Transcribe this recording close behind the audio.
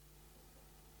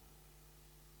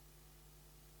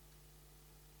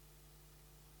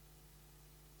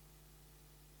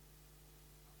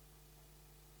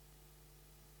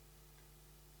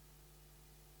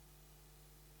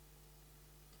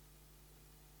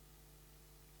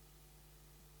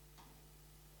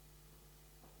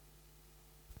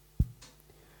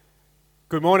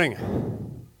Good morning.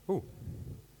 Ooh.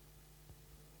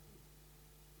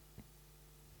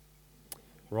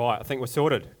 Right, I think we're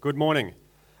sorted. Good morning.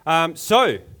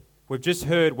 So, we've just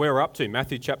heard where we're up to,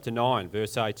 Matthew chapter 9,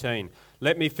 verse 18.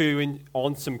 Let me fill you in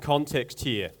on some context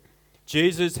here.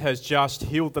 Jesus has just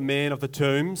healed the man of the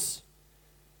tombs.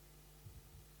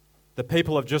 The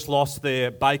people have just lost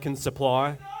their bacon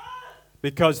supply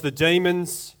because the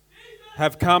demons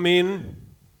have come in.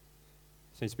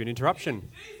 Seems to be an interruption.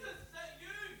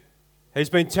 He's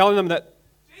been telling them that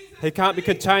he can't be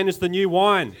contained as the new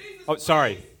wine. Oh,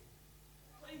 sorry.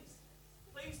 Please,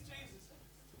 Jesus.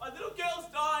 My little girl's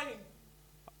dying.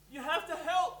 You have to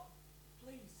help.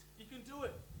 Please, you can do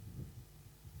it.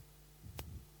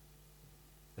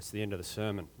 That's the end of the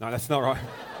sermon. No, that's not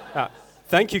right.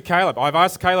 Thank you, Caleb. I've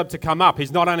asked Caleb to come up.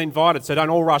 He's not uninvited, so don't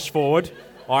all rush forward.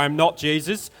 I am not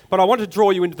Jesus. But I want to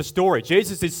draw you into the story.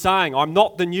 Jesus is saying, I'm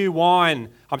not the new wine.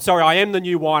 I am the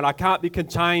new wine. I can't be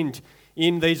contained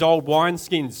in these old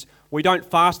wineskins. We don't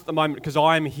fast at the moment because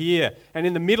I am here. And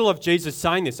in the middle of Jesus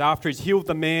saying this, after he's healed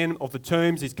the man of the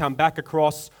tombs, he's come back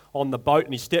across on the boat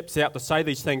and he steps out to say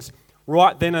these things.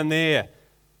 Right then and there,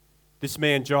 this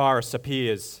man Jairus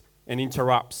appears and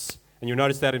interrupts. And you'll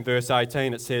notice that in verse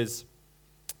 18 it says,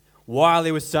 while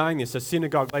he was saying this, a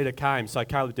synagogue leader came. So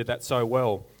Caleb did that so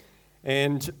well.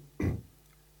 And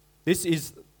this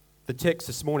is the text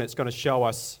this morning. It's going to show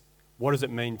us what does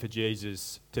it mean for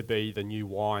Jesus to be the new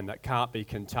wine that can't be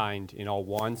contained in old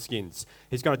wineskins.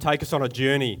 He's going to take us on a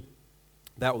journey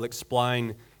that will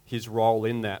explain his role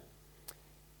in that.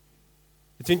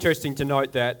 It's interesting to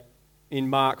note that in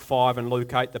Mark 5 and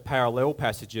Luke 8, the parallel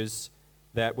passages,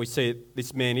 that we see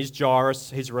this man is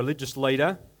Jairus. He's a religious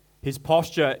leader. His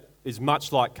posture is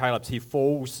much like Caleb's. He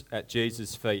falls at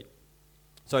Jesus' feet.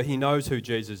 So he knows who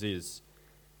Jesus is.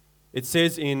 It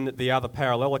says in the other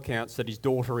parallel accounts that his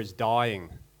daughter is dying.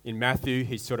 In Matthew,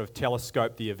 he's sort of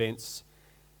telescoped the events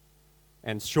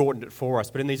and shortened it for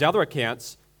us. But in these other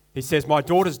accounts, he says, my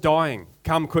daughter's dying,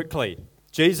 come quickly.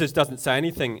 Jesus doesn't say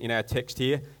anything in our text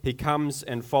here. He comes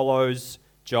and follows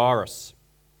Jairus.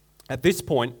 At this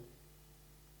point,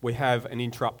 we have an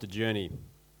interrupted journey.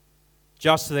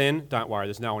 Just then, don't worry,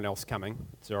 there's no one else coming.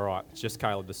 It's all right, it's just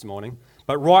Caleb this morning.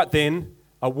 But right then,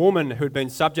 a woman who had been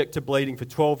subject to bleeding for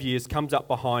 12 years comes up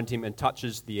behind him and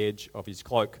touches the edge of his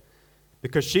cloak.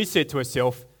 Because she said to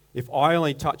herself, if I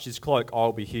only touch his cloak,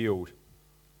 I'll be healed.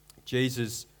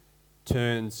 Jesus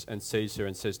turns and sees her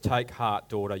and says, take heart,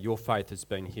 daughter, your faith has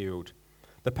been healed.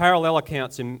 The parallel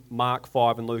accounts in Mark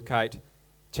 5 and Luke 8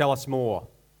 tell us more.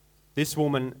 This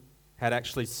woman had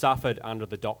actually suffered under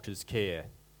the doctor's care.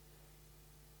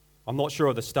 I'm not sure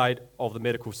of the state of the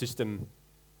medical system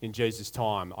in Jesus'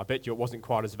 time. I bet you it wasn't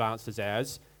quite as advanced as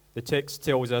ours. The text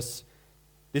tells us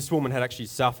this woman had actually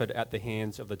suffered at the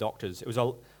hands of the doctors. It was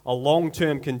a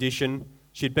long-term condition.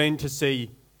 She'd been to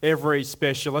see every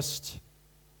specialist,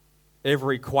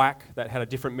 every quack that had a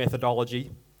different methodology,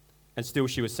 and still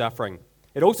she was suffering.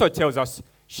 It also tells us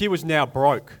she was now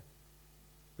broke.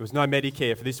 There was no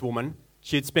Medicare for this woman.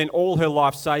 She had spent all her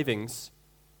life savings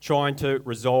trying to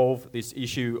resolve this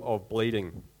issue of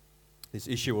bleeding, this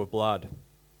issue of blood.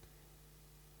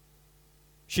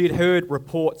 She had heard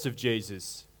reports of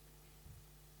Jesus,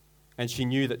 and she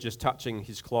knew that just touching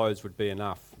his clothes would be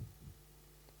enough.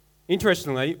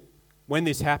 Interestingly, when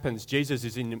this happens, Jesus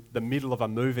is in the middle of a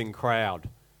moving crowd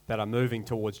that are moving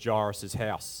towards Jairus'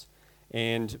 house.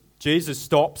 And Jesus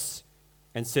stops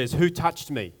and says, who touched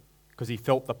me? Because he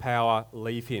felt the power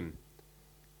leave him.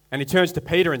 And he turns to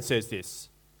Peter and says this.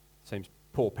 Seems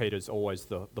poor Peter's always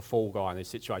the fall guy in these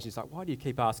situations. He's like, why do you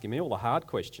keep asking me all the hard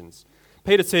questions?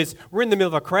 Peter says, we're in the middle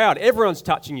of a crowd. Everyone's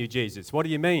touching you, Jesus. What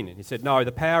do you mean? And he said, no,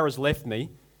 the power has left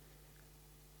me.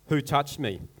 Who touched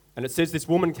me? And it says this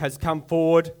woman has come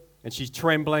forward and she's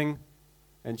trembling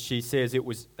and she says it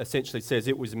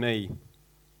was me.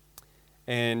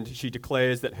 And she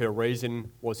declares that her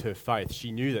reason was her faith.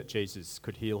 She knew that Jesus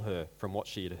could heal her from what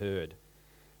she had heard.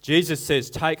 Jesus says,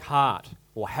 take heart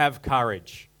or have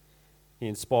courage. He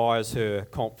inspires her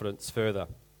confidence further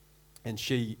and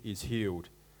she is healed.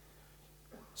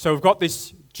 So we've got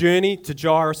this journey to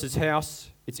Jairus'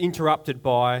 house. It's interrupted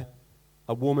by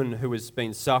a woman who has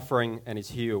been suffering and is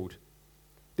healed.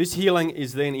 This healing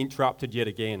is then interrupted yet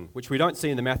again, which we don't see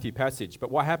in the Matthew passage.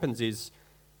 But what happens is,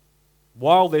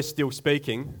 while they're still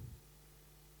speaking,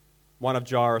 one of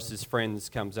Jairus' friends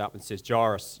comes up and says,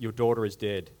 Jairus, your daughter is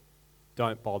dead.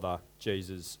 Don't bother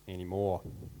Jesus anymore.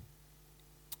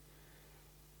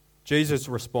 Jesus'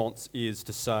 response is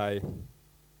to say,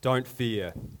 don't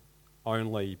fear,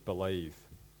 only believe.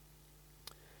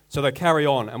 So they carry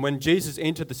on, and when Jesus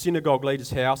entered the synagogue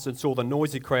leader's house and saw the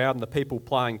noisy crowd and the people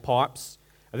playing pipes,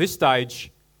 At this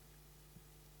stage,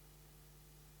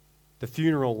 the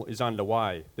funeral is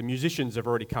underway. The musicians have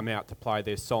already come out to play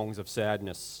their songs of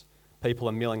sadness. People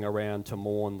are milling around to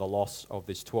mourn the loss of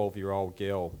this 12-year-old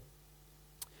girl.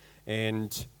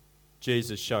 And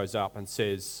Jesus shows up and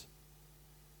says,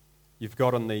 "You've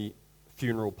gotten the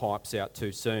funeral pipes out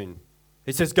too soon."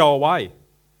 He says, "Go away.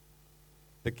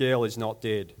 The girl is not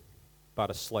dead, but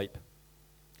asleep."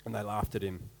 And they laughed at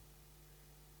him.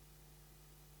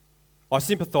 I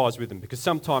sympathise with them because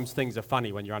sometimes things are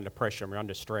funny when you're under pressure and you're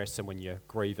under stress and when you're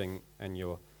grieving and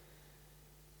you're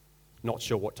not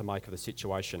sure what to make of the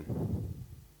situation.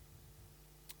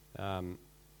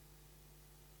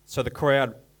 So the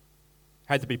crowd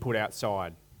had to be put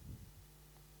outside.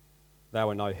 They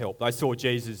were no help. They saw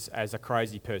Jesus as a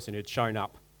crazy person who had shown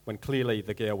up when clearly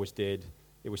the girl was dead.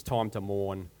 It was time to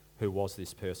mourn. Who was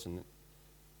this person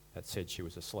that said she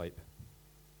was asleep?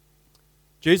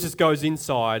 Jesus goes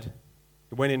inside.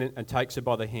 He went in and takes her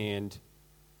by the hand,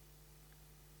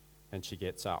 and she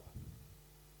gets up.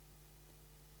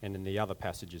 And in the other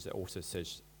passages, it also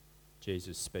says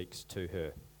Jesus speaks to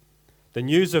her. The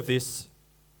news of this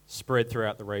spread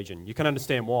throughout the region. You can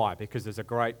understand why, because there's a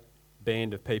great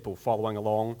band of people following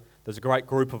along. There's a great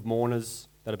group of mourners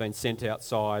that have been sent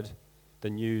outside. The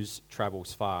news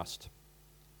travels fast.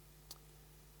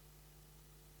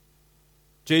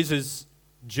 Jesus'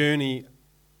 journey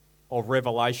of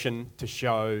revelation to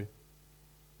show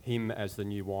him as the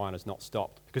new wine has not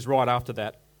stopped. Because right after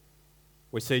that,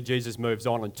 we see Jesus moves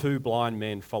on and 2 blind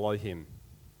men follow him.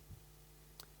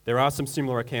 There are some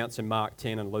similar accounts in Mark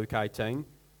 10 and Luke 18,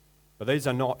 but these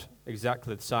are not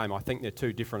exactly the same. I think they're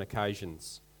 2 different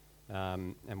occasions,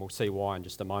 and we'll see why in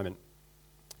just a moment.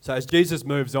 So as Jesus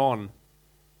moves on,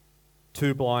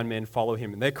 2 blind men follow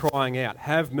him, and they're crying out,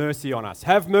 "Have mercy on us!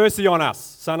 Have mercy on us,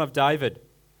 Son of David!"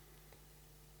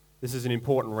 This is an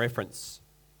important reference.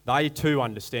 They too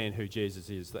understand who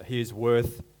Jesus is, that he is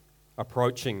worth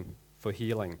approaching for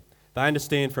healing. They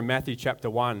understand from Matthew chapter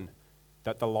 1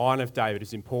 that the line of David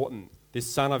is important. This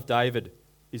Son of David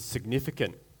is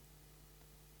significant.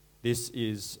 This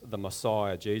is the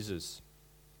Messiah, Jesus.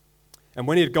 And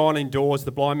when he had gone indoors,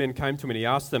 the blind men came to him and he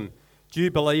asked them, "Do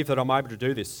you believe that I'm able to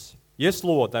do this?" "Yes,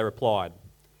 Lord," they replied.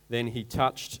 Then he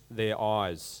touched their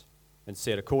eyes and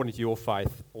said, "According to your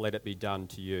faith, let it be done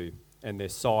to you." And their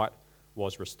sight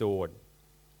was restored.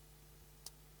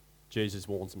 Jesus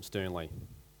warns them sternly,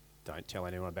 "Don't tell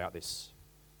anyone about this."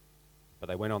 But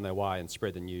they went on their way and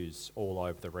spread the news all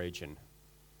over the region.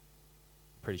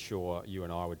 Pretty sure you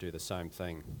and I would do the same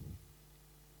thing.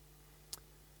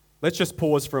 Let's just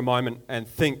pause for a moment and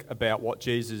think about what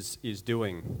Jesus is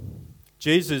doing.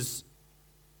 Jesus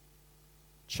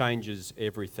changes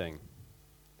everything.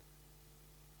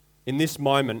 In this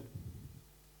moment,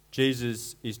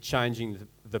 Jesus is changing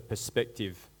the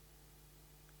perspective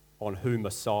on who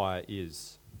Messiah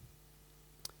is.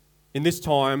 In this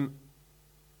time,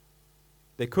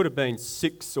 there could have been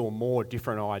 6 or more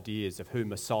different ideas of who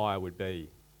Messiah would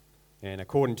be. And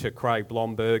according to Craig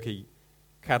Blomberg, he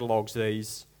catalogues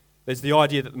these. There's the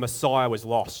idea that the Messiah was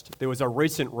lost. There was a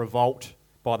recent revolt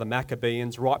by the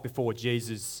Maccabees right before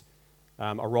Jesus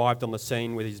arrived on the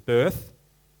scene with his birth.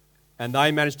 And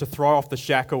they managed to throw off the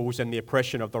shackles and the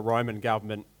oppression of the Roman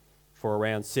government for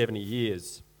around 70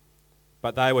 years.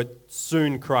 But they were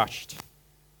soon crushed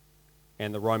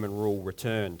and the Roman rule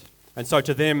returned. And so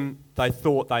to them, they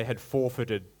thought they had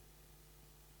forfeited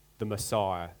the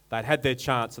Messiah. They'd had their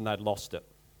chance and they'd lost it.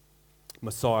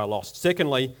 Messiah lost.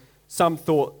 Secondly, some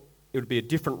thought it would be a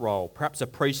different role, perhaps a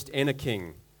priest and a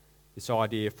king. This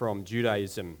idea from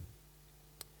Judaism.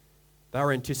 They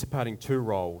were anticipating 2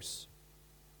 roles.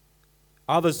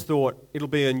 Others thought it'll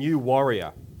be a new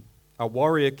warrior, a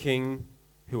warrior king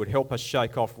who would help us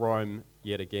shake off Rome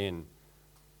yet again.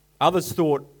 Others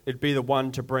thought it'd be the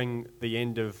one to bring the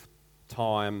end of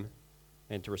time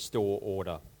and to restore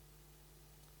order.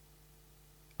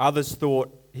 Others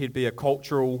thought he'd be a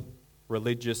cultural,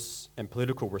 religious, and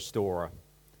political restorer.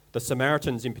 The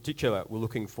Samaritans in particular were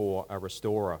looking for a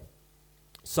restorer,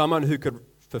 someone who could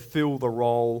fulfill the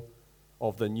role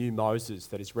of the new Moses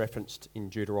that is referenced in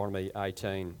Deuteronomy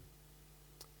 18.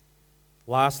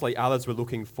 Lastly, others were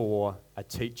looking for a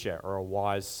teacher or a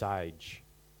wise sage,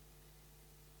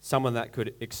 someone that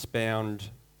could expound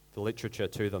the literature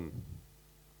to them.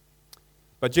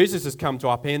 But Jesus has come to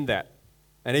upend that,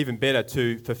 and even better,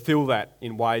 to fulfill that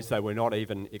in ways they were not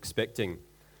even expecting.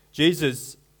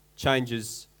 Jesus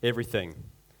changes everything.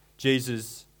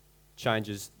 Jesus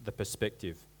changes the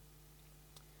perspective.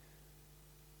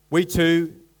 We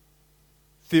too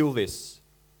feel this.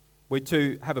 We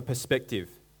too have a perspective.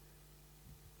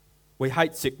 We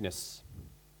hate sickness.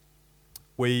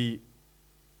 We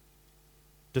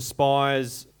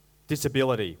despise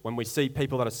disability. When we see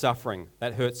people that are suffering,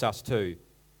 that hurts us too.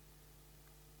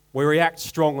 We react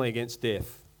strongly against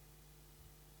death.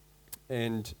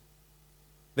 And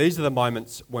these are the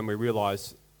moments when we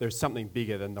realise there's something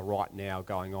bigger than the right now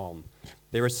going on.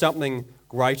 There is something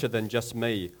greater than just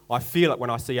me. I feel it when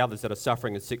I see others that are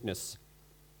suffering in sickness.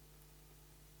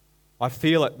 I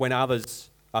feel it when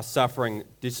others are suffering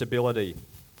disability.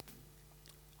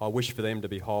 I wish for them to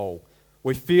be whole.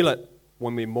 We feel it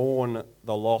when we mourn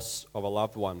the loss of a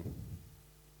loved one.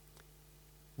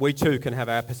 We too can have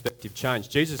our perspective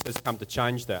changed. Jesus has come to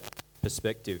change that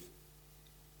perspective.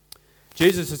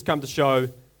 Jesus has come to show,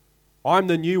 I'm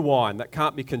the new wine that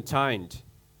can't be contained.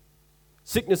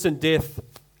 Sickness and death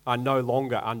are no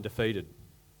longer undefeated.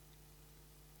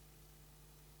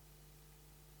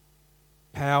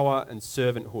 Power and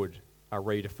servanthood are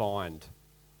redefined.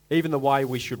 Even the way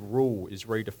we should rule is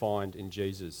redefined in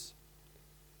Jesus.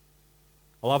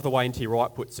 I love the way N.T.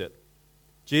 Wright puts it.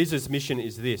 Jesus' mission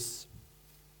is this.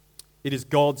 It is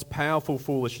God's powerful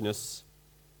foolishness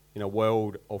in a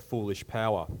world of foolish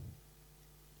power.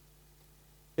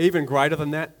 Even greater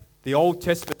than that, the Old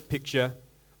Testament picture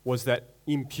was that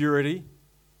impurity,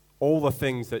 all the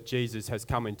things that Jesus has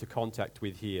come into contact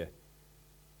with here,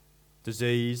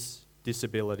 disease,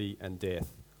 disability, and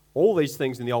death. All these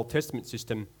things in the Old Testament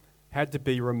system had to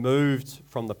be removed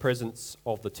from the presence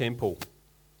of the temple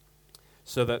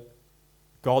so that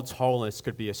God's holiness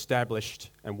could be established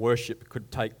and worship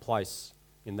could take place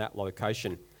in that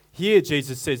location. Here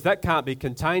Jesus says that can't be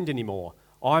contained anymore.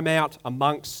 I'm out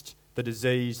amongst the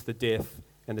disease, the death,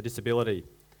 and the disability.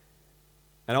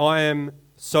 And I am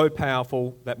so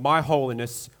powerful that my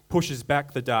holiness pushes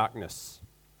back the darkness.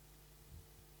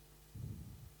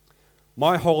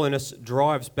 My holiness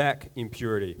drives back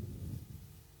impurity.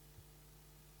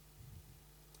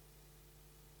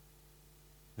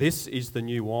 This is the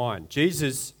new wine.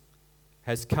 Jesus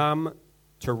has come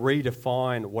to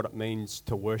redefine what it means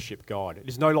to worship God. It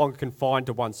is no longer confined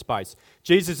to one space.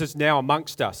 Jesus is now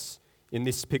amongst us in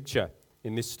this picture,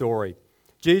 in this story.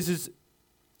 Jesus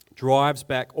drives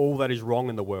back all that is wrong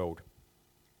in the world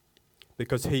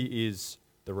because he is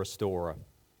the restorer.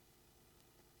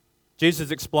 Jesus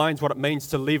explains what it means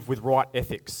to live with right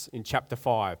ethics in chapter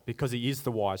 5 because he is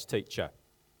the wise teacher.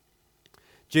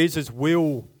 Jesus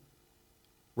will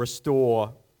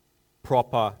restore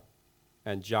proper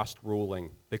and just ruling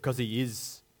because he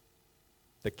is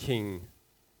the King.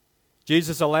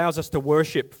 Jesus allows us to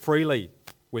worship freely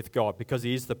with God because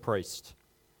he is the priest.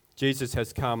 Jesus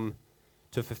has come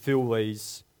to fulfill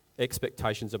these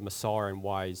expectations of Messiah in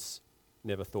ways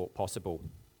never thought possible.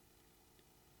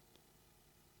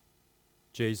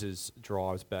 Jesus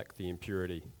drives back the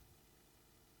impurity.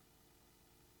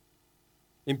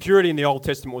 Impurity in the Old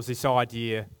Testament was this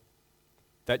idea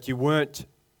that you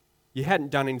hadn't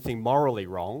done anything morally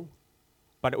wrong,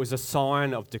 but it was a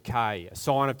sign of decay, a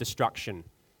sign of destruction.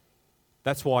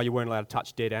 That's why you weren't allowed to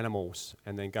touch dead animals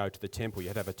and then go to the temple. You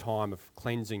had to have a time of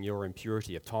cleansing your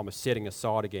impurity, a time of setting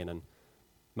aside again and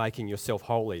making yourself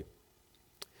holy.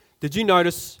 Did you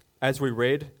notice, as we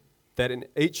read, that in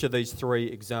each of these three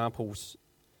examples,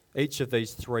 each of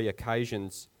these three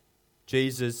occasions,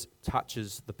 Jesus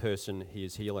touches the person he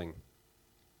is healing?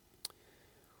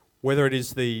 Whether it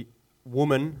is the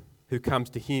woman who comes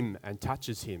to him and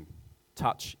touches him,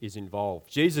 touch is involved.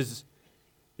 Jesus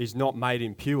is not made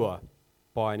impure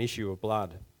by an issue of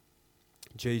blood.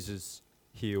 Jesus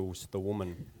heals the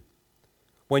woman.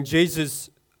 When Jesus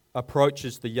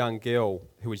approaches the young girl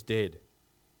who is dead,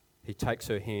 he takes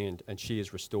her hand and she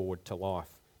is restored to life.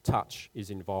 Touch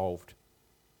is involved.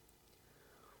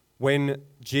 When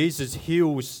Jesus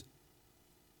heals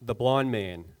the blind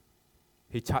man,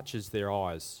 he touches their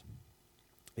eyes.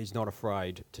 He's not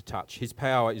afraid to touch. His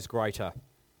power is greater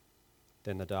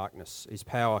than the darkness. His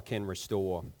power can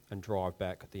restore and drive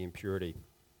back the impurity.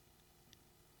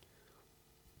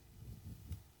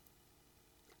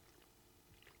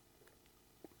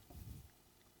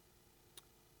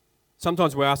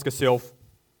 Sometimes we ask ourselves,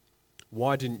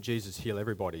 why didn't Jesus heal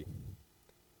everybody?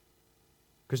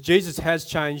 Because Jesus has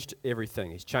changed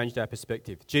everything. He's changed our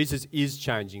perspective. Jesus is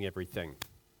changing everything.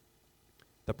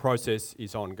 The process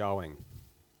is ongoing.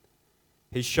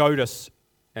 He showed us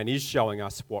and is showing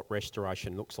us what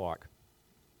restoration looks like.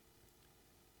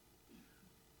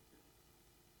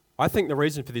 I think the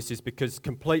reason for this is because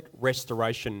complete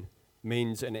restoration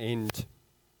means an end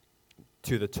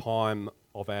to the time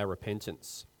of our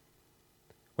repentance.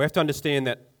 We have to understand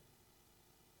that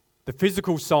the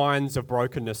physical signs of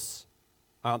brokenness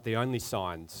aren't the only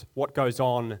signs. What goes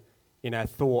on in our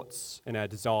thoughts and our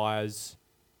desires,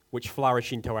 which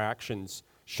flourish into our actions,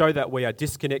 show that we are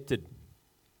disconnected,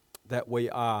 that we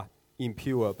are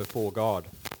impure before God.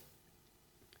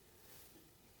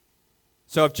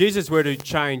 So if Jesus were to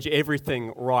change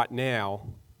everything right now,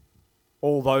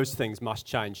 all those things must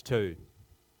change too.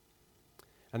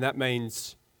 And that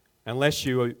means unless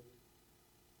you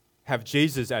have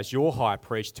Jesus as your high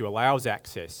priest who allows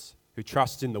access, who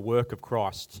trusts in the work of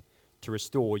Christ to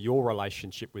restore your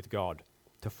relationship with God,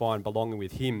 to find belonging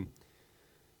with Him,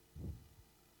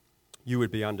 you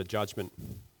would be under judgment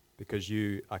because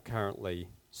you are currently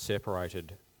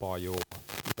separated by your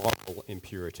vital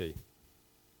impurity.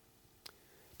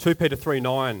 2 Peter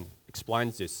 3:9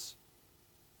 explains this,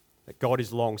 that God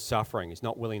is long-suffering. He's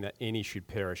not willing that any should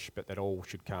perish, but that all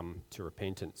should come to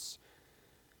repentance.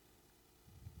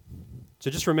 So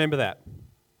just remember that.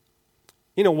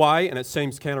 In a way, and it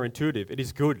seems counterintuitive, it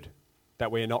is good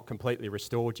that we are not completely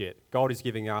restored yet. God is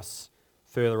giving us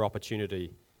further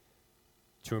opportunity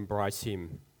to embrace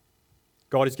Him.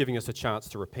 God is giving us a chance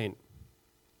to repent,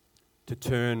 to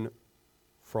turn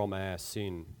from our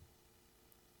sin.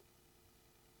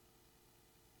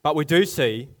 But we do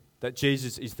see that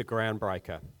Jesus is the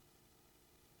groundbreaker.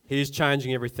 He is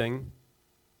changing everything,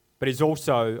 but He's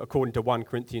also, according to 1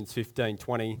 Corinthians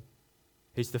 15:20,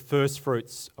 He's the first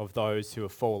fruits of those who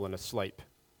have fallen asleep,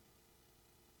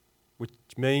 which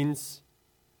means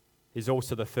He's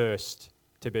also the first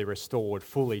to be restored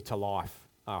fully to life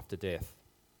after death.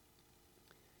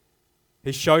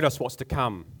 He showed us what's to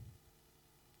come,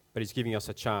 but He's giving us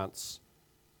a chance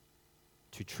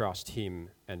to trust Him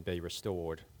and be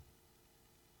restored.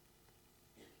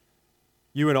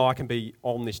 You and I can be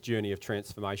on this journey of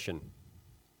transformation.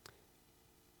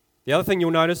 The other thing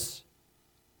you'll notice,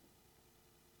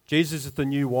 Jesus is the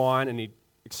new wine, and He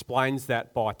explains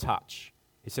that by touch.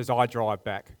 He says, I drive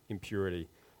back impurity.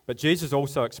 But Jesus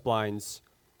also explains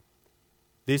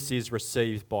this is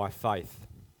received by faith.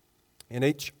 And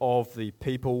each of the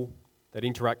people that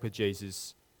interact with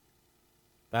Jesus,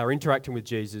 they are interacting with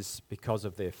Jesus because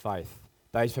of their faith.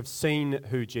 They have seen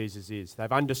who Jesus is.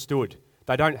 They've understood.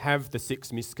 They don't have the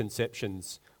 6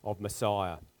 misconceptions of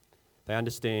Messiah. They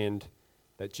understand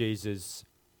that Jesus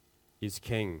is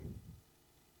King.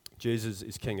 Jesus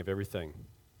is King of everything.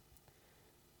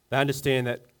 They understand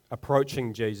that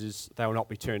approaching Jesus, they will not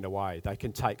be turned away. They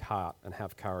can take heart and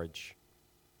have courage.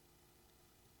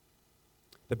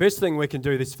 The best thing we can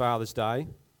do this Father's Day,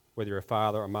 whether you're a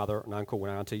father, a mother, an uncle,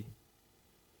 an auntie,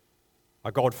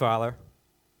 a godfather,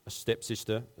 a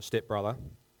stepsister, a stepbrother,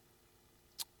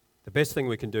 the best thing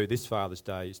we can do this Father's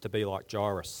Day is to be like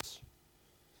Jairus.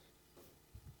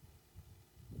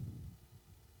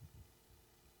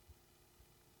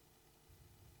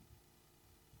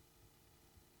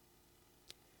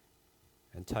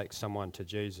 And take someone to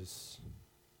Jesus.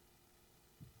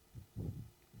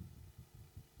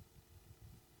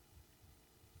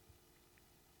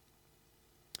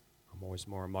 I'm always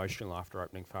more emotional after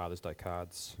opening Father's Day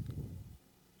cards.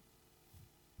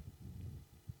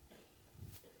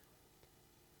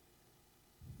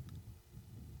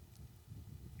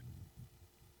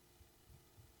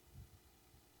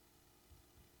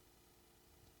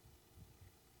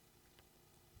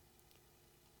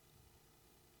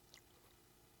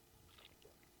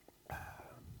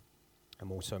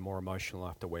 I'm also more emotional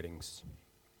after weddings.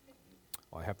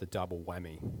 I have the double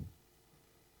whammy.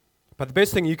 But the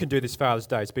best thing you can do this Father's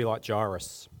Day is be like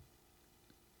Jairus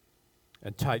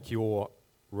and take your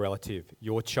relative,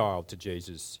 your child to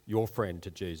Jesus, your friend to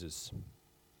Jesus,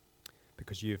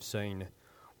 because you've seen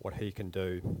what He can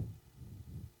do.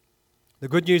 The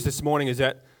good news this morning is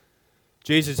that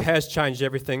Jesus has changed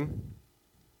everything,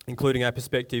 including our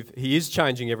perspective. He is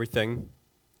changing everything,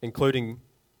 including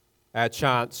our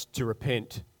chance to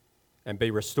repent and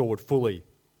be restored fully,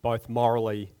 both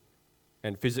morally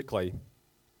and physically.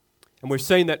 And we've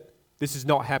seen that this has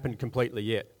not happened completely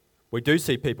yet. We do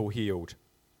see people healed.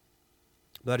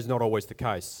 That is not always the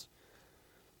case.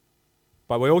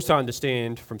 But we also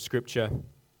understand from Scripture,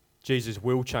 Jesus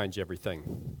will change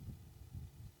everything.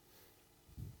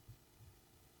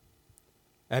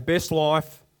 Our best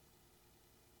life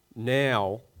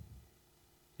now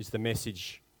is the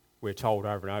message we're told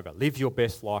over and over. Live your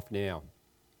best life now.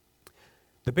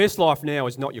 The best life now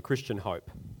is not your Christian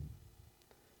hope.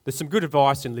 There's some good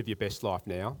advice in live your best life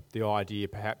now. The idea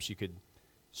perhaps you could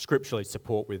scripturally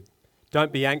support with,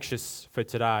 don't be anxious for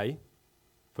tomorrow,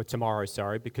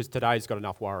 because today's got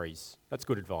enough worries. That's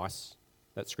good advice.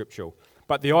 That's scriptural.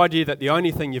 But the idea that the only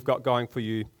thing you've got going for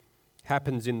you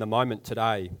happens in the moment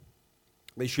today,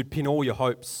 that you should pin all your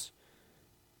hopes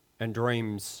and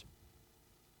dreams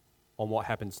on what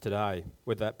happens today,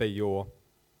 whether that be your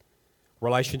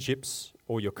relationships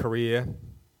or your career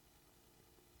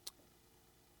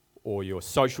or your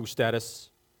social status.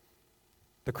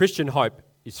 The Christian hope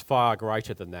is far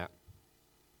greater than that.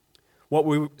 What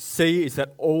we see is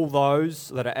that all those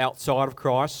that are outside of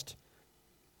Christ,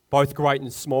 both great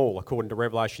and small, according to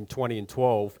Revelation 20 and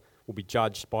 12, will be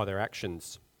judged by their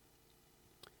actions.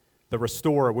 The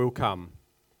restorer will come,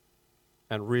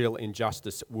 and real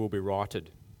injustice will be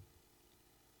righted.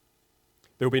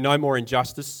 There will be no more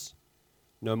injustice,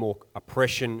 no more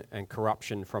oppression and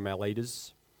corruption from our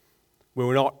leaders. We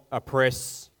will not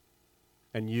oppress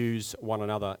and use one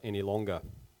another any longer,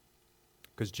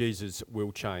 because Jesus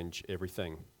will change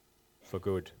everything for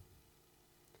good.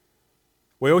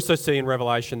 We also see in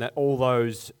Revelation that all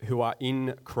those who are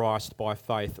in Christ by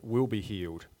faith will be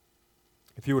healed.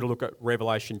 If you were to look at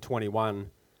Revelation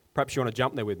 21, perhaps you want to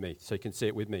jump there with me so you can see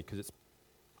it with me, because it's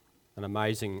an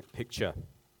amazing picture.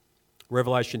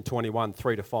 Revelation 21,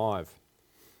 3-5.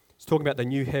 It's talking about the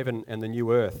new heaven and the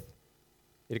new earth.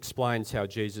 It explains how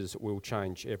Jesus will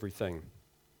change everything.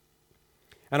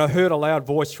 And I heard a loud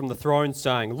voice from the throne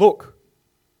saying, "Look,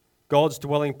 God's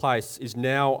dwelling place is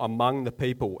now among the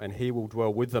people, and he will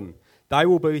dwell with them. They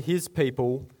will be his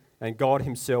people, and God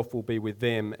himself will be with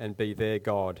them and be their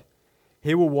God.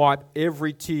 He will wipe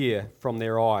every tear from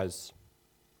their eyes.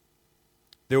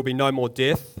 There will be no more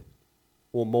death,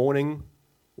 or mourning,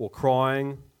 or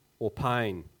crying, or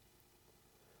pain.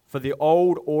 For the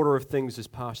old order of things has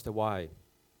passed away."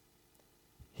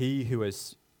 He who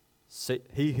was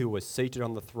seated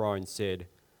on the throne said,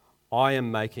 "I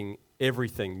am making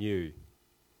everything new."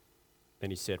 Then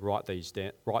he said, write this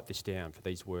down, for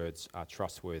these words are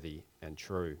trustworthy and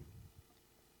true.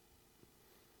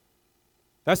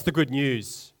 That's the good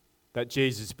news that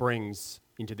Jesus brings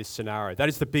into this scenario. That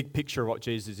is the big picture of what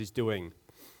Jesus is doing.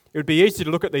 It would be easy to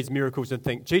look at these miracles and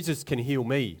think, Jesus can heal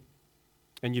me,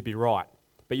 and you'd be right.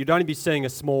 But you'd only be seeing a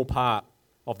small part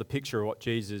of the picture of what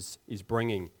Jesus is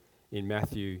bringing in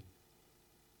Matthew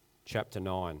chapter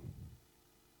 9.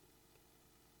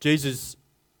 Jesus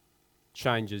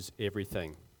changes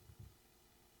everything.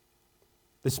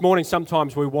 This morning,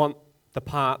 sometimes we want the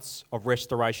parts of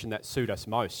restoration that suit us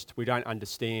most. We don't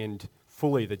understand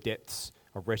fully the depths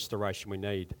of restoration we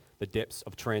need, the depths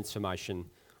of transformation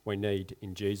we need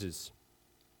in Jesus.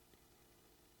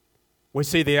 We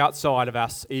see the outside of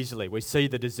us easily. We see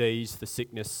the disease, the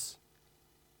sickness,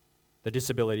 the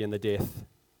disability and the death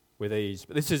with ease.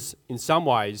 But this is, in some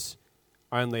ways,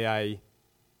 only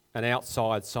an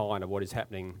outside sign of what is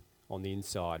happening on the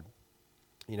inside,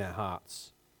 in our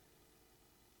hearts.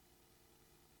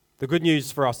 The good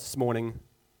news for us this morning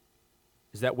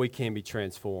is that we can be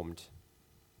transformed.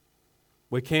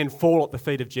 We can fall at the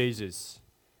feet of Jesus.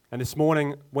 And this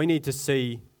morning, we need to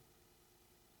see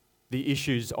the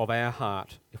issues of our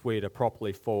heart if we are to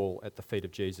properly fall at the feet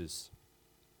of Jesus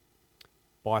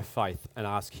by faith and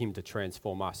ask him to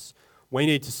transform us. We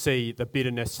need to see the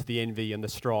bitterness, the envy and the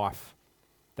strife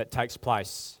that takes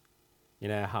place in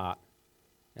our heart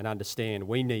and understand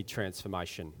we need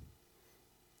transformation.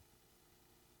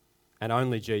 And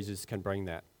only Jesus can bring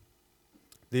that.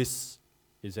 This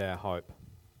is our hope.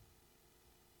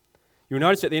 You'll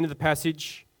notice at the end of the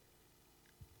passage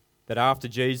that after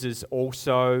Jesus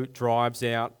also drives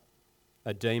out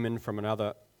a demon from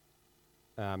another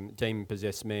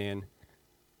demon-possessed man,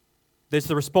 there's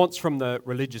the response from the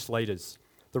religious leaders.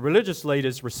 The religious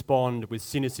leaders respond with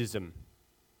cynicism,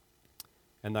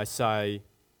 and they say,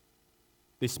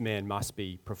 this man must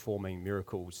be performing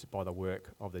miracles by the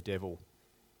work of the devil.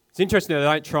 It's interesting that they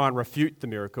don't try and refute the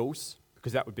miracles,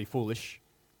 because that would be foolish.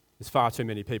 There's far too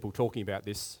many people talking about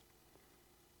this.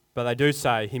 But they do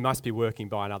say he must be working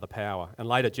by another power. And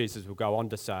later Jesus will go on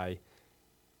to say,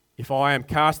 if I am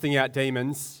casting out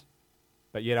demons,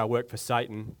 but yet I work for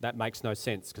Satan, that makes no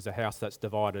sense, because a house that's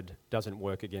divided doesn't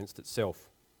work against itself.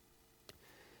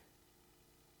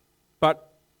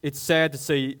 But it's sad to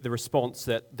see the response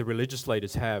that the religious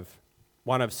leaders have.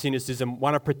 One of cynicism,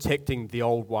 one of protecting the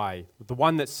old way. The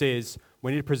one that says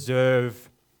we need to preserve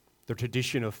the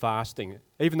tradition of fasting,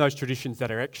 even those traditions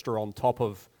that are extra on top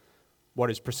of what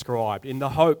is prescribed, in the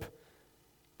hope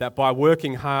that by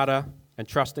working harder and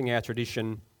trusting our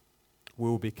tradition,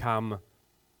 we'll become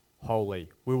holy.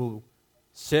 We will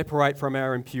separate from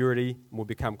our impurity and we'll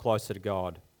become closer to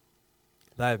God.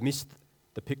 They have missed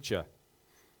the picture.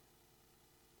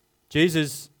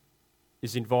 Jesus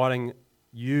is inviting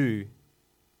you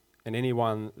and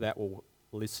anyone that will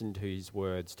listen to his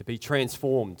words to be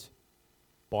transformed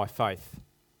by faith.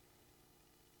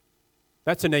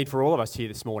 That's a need for all of us here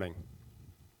this morning.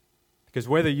 Because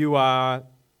whether you are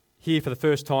here for the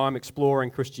first time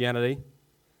exploring Christianity,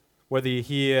 whether you're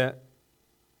here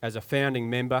as a founding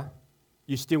member,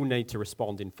 you still need to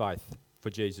respond in faith for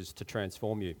Jesus to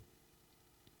transform you.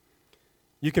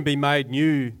 You can be made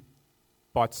new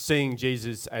by seeing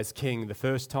Jesus as King the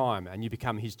first time and you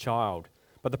become his child.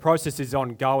 But the process is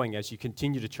ongoing as you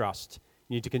continue to trust.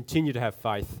 You need to continue to have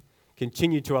faith,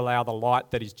 continue to allow the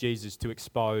light that is Jesus to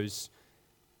expose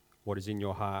what is in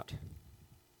your heart.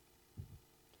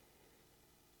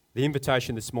 The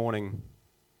invitation this morning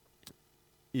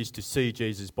is to see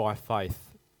Jesus by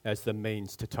faith as the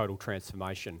means to total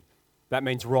transformation. That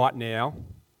means right now.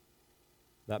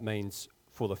 That means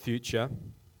for the future.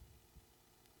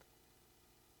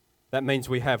 That means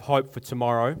we have hope for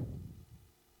tomorrow.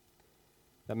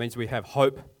 That means we have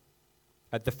hope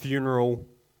at the funeral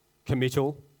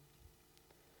committal.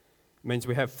 It means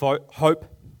we have hope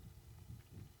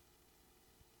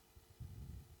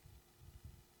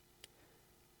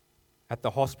at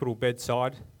the hospital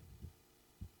bedside.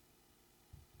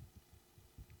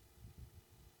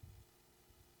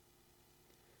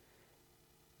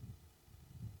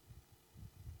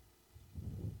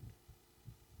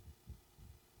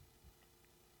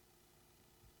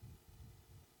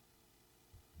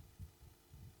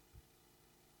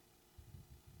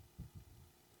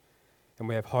 And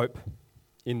we have hope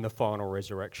in the final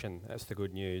resurrection. That's the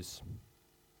good news.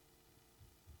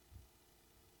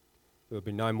 There will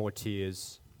be no more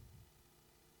tears,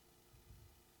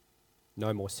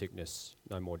 no more sickness,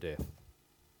 no more death.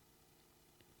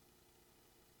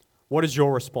 What is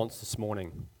your response this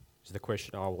morning? Is the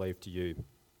question I will leave to you.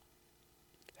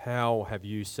 How have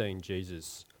you seen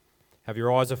Jesus? Have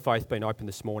your eyes of faith been opened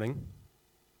this morning?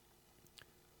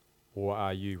 Or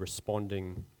are you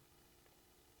responding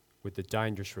with the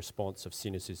dangerous response of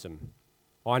cynicism?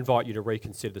 I invite you to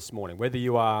reconsider this morning. Whether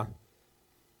you are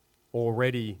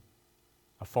already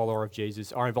a follower of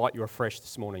Jesus, I invite you afresh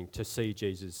this morning to see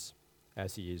Jesus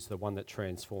as he is, the one that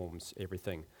transforms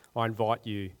everything. I invite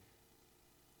you,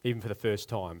 even for the first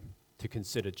time, to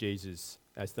consider Jesus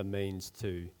as the means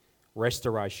to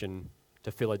restoration,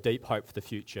 to feel a deep hope for the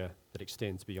future that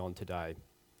extends beyond today.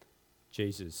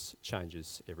 Jesus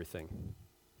changes everything.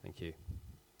 Thank you.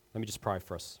 Let me just pray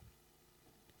for us.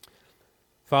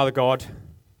 Father God,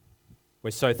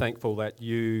 we're so thankful that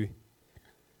you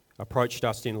approached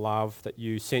us in love, that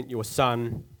you sent your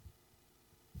Son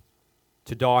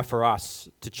to die for us,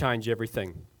 to change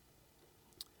everything.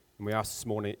 And we ask this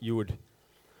morning that you would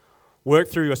work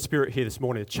through your Spirit here this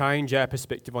morning to change our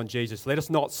perspective on Jesus. Let us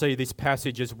not see this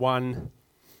passage as one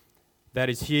that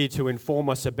is here to inform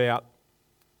us about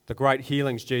the great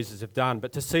healings Jesus have done,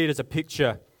 but to see it as a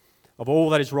picture of all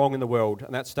that is wrong in the world.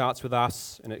 And that starts with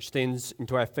us and extends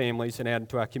into our families and out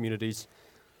into our communities.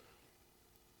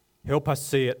 Help us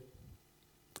see it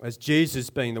as Jesus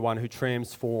being the one who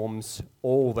transforms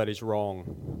all that is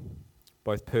wrong,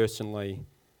 both personally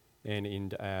and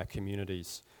in our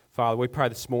communities. Father, we pray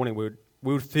this morning we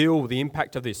would feel the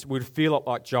impact of this. We would feel it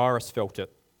like Jairus felt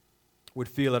it. We'd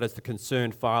feel it as the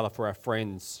concerned father for our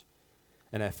friends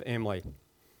and our family.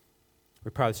 We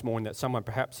pray this morning that someone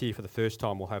perhaps here for the first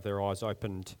time will have their eyes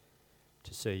opened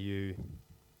to see you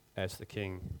as the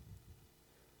King.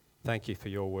 Thank you for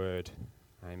your word.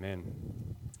 Amen.